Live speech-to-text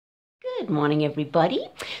Good morning, everybody.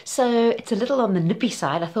 So it's a little on the nippy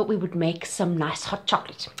side. I thought we would make some nice hot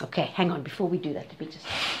chocolate. Okay, hang on. Before we do that, let me just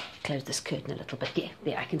close this curtain a little bit. Yeah,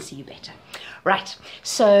 there, I can see you better. Right,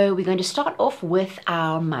 so we're going to start off with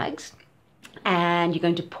our mugs. And you're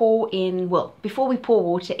going to pour in, well, before we pour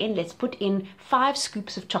water in, let's put in 5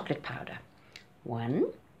 scoops of chocolate powder. 1,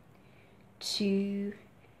 2,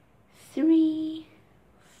 3,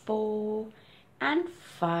 4, and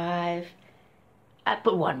 5.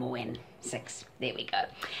 Put 1 more in. 6. There we go.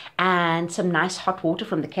 And some nice hot water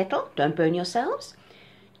from the kettle. Don't burn yourselves.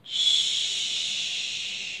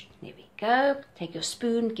 Shh. There we go. Take your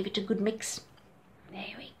spoon. Give it a good mix. There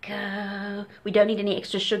we go. We don't need any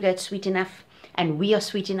extra sugar. It's sweet enough. And we are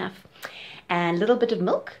sweet enough. And a little bit of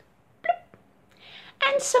milk. Bloop.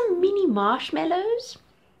 And some mini marshmallows.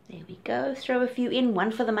 There we go. Throw a few in.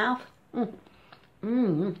 1 for the mouth. That's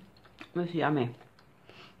yummy.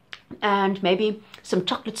 And maybe some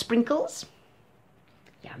chocolate sprinkles.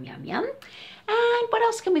 Yum, yum, yum. And what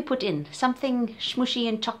else can we put in? Something smushy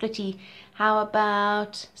and chocolatey. How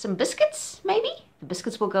about some biscuits, maybe? The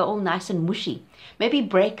biscuits will go all nice and mushy. Maybe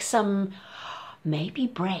break some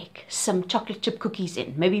chocolate chip cookies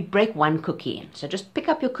in. Maybe break 1 cookie in. So just pick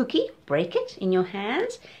up your cookie, break it in your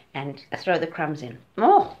hands, and throw the crumbs in.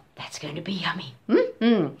 Oh, that's going to be yummy.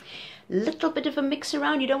 Little bit of a mix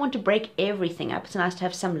around. You don't want to break everything up. It's nice to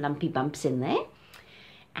have some lumpy bumps in there.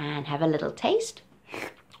 And have a little taste.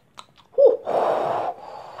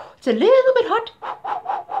 It's a little bit hot.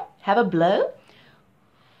 Have a blow.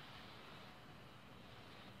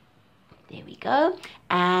 There we go.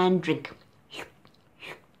 And drink.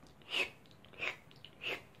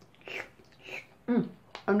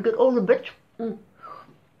 And get all the bits.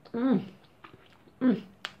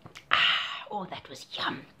 Oh, that was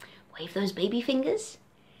yum. Wave those baby fingers.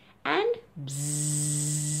 And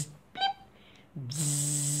bzzz, blip,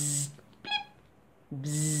 bzzz, blip,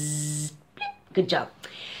 bzzz, blip. Good job.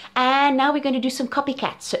 And now we're going to do some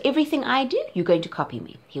copycats. So everything I do, you're going to copy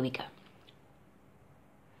me. Here we go.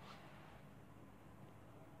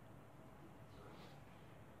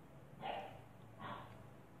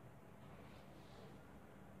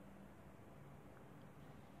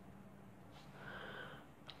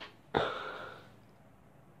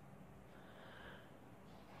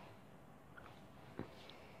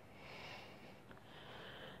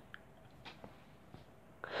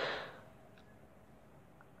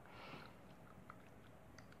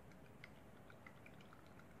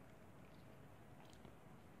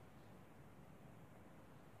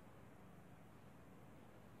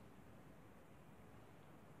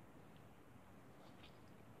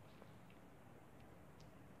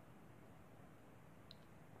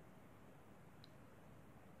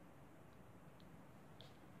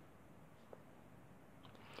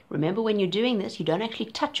 Remember, when you're doing this, you don't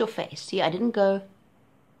actually touch your face. See, I didn't go,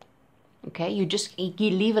 okay? You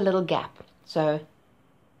leave a little gap. So,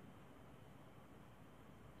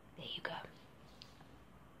 there you go.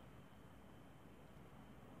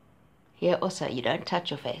 Here also, you don't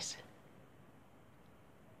touch your face.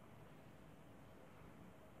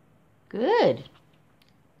 Good.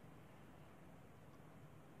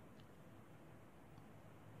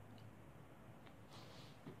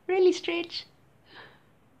 Really stretch.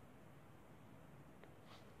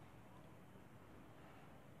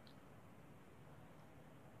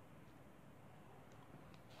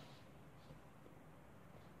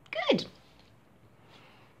 Good.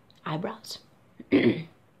 Eyebrows.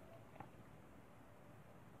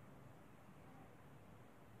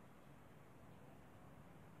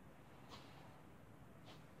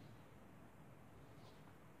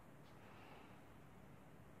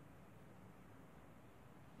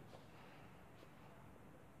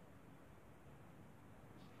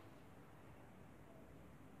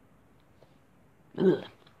 Ugh.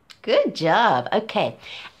 Good job. Okay.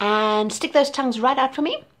 And stick those tongues right out for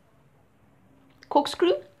me.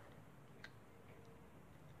 Corkscrew.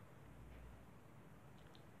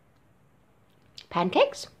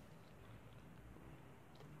 Pancakes.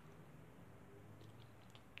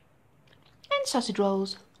 And sausage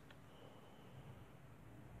rolls.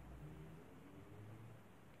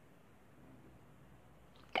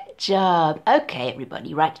 Good job. Okay,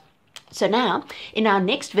 everybody, right. So now, in our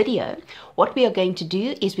next video, what we are going to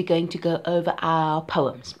do is we're going to go over our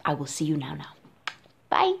poems. I will see you now.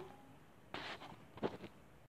 Bye.